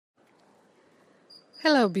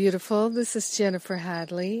Hello, beautiful. This is Jennifer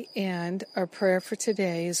Hadley, and our prayer for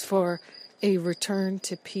today is for a return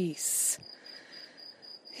to peace.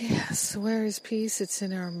 Yes, where is peace? It's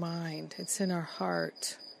in our mind. It's in our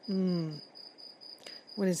heart. When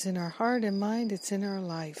it's in our heart and mind, it's in our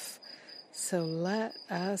life. So let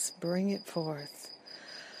us bring it forth.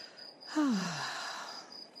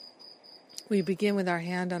 We begin with our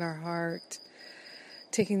hand on our heart,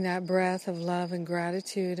 taking that breath of love and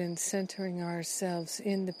gratitude and centering ourselves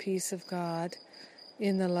in the peace of God,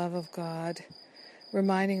 in the love of God,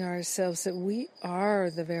 reminding ourselves that we are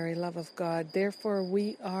the very love of God. Therefore,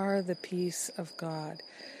 we are the peace of God.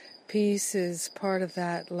 Peace is part of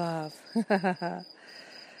that love.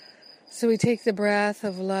 So we take the breath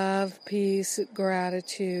of love, peace,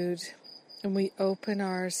 gratitude, and we open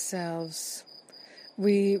ourselves.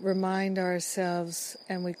 We remind ourselves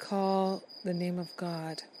and we call the name of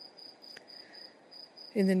God.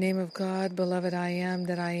 In the name of God, beloved, I am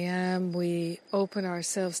that I am, we open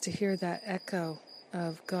ourselves to hear that echo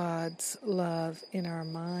of God's love in our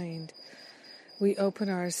mind. We open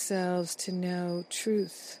ourselves to know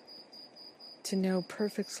truth, to know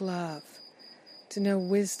perfect love, to know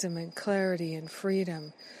wisdom and clarity and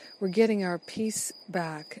freedom. We're getting our peace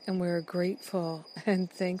back, and we're grateful and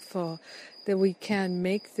thankful that we can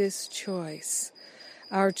make this choice.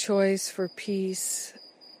 Our choice for peace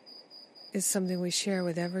is something we share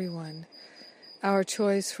with everyone. Our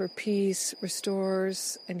choice for peace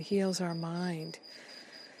restores and heals our mind.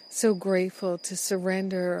 So grateful to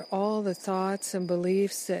surrender all the thoughts and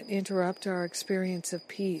beliefs that interrupt our experience of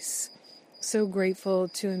peace. So grateful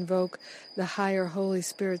to invoke the higher Holy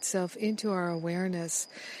Spirit self into our awareness,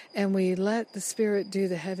 and we let the Spirit do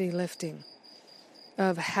the heavy lifting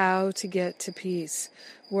of how to get to peace.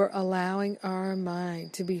 We're allowing our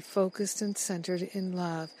mind to be focused and centered in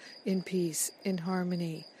love, in peace, in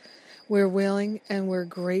harmony. We're willing and we're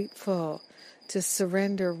grateful to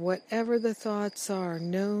surrender whatever the thoughts are,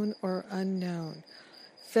 known or unknown,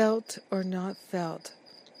 felt or not felt,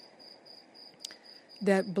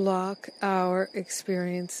 that block our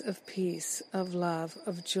experience of peace, of love,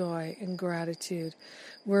 of joy, and gratitude.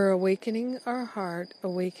 We're awakening our heart,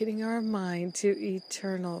 awakening our mind to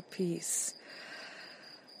eternal peace.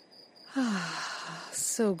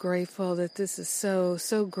 So grateful that this is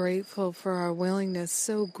so grateful for our willingness,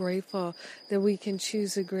 so grateful that we can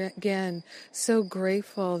choose again, so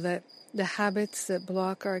grateful that the habits that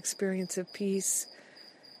block our experience of peace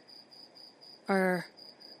are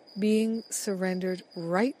being surrendered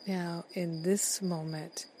right now in this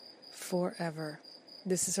moment forever.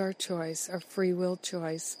 This is our choice, our free will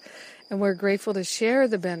choice, and we're grateful to share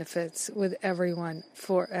the benefits with everyone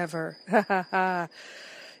forever.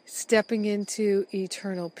 Stepping into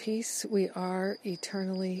eternal peace, we are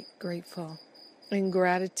eternally grateful. In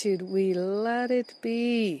gratitude, we let it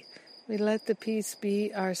be. We let the peace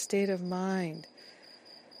be our state of mind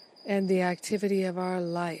and the activity of our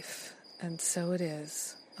life. And so it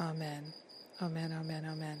is. Amen. Amen, amen,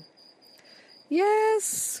 amen.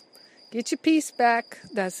 Yes! Get your peace back.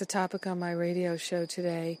 That's the topic on my radio show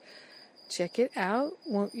today. Check it out.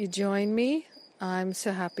 Won't you join me? I'm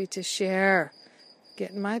so happy to share.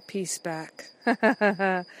 Getting my peace back.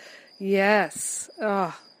 Yes.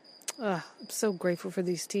 I'm so grateful for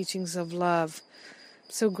these teachings of love.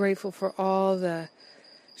 I'm so grateful for all the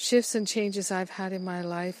shifts and changes I've had in my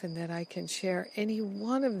life, and that I can share any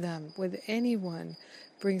one of them with anyone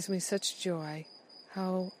brings me such joy.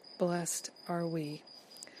 How blessed are we.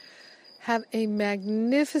 Have a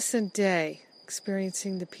magnificent day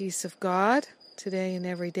experiencing the peace of God today and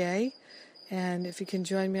every day. And if you can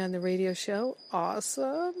join me on the radio show,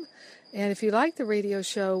 awesome. And if you like the radio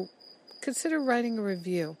show, consider writing a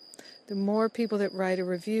review. The more people that write a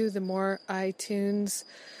review, the more iTunes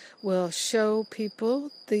will show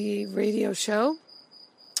people the radio show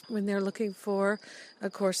when they're looking for A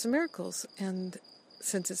Course in Miracles. And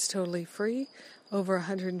since it's totally free, over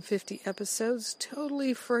 150 episodes,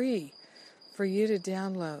 totally free for you to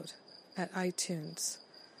download at iTunes.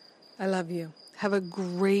 I love you. Have a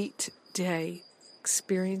great day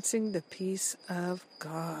experiencing the peace of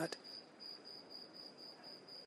God.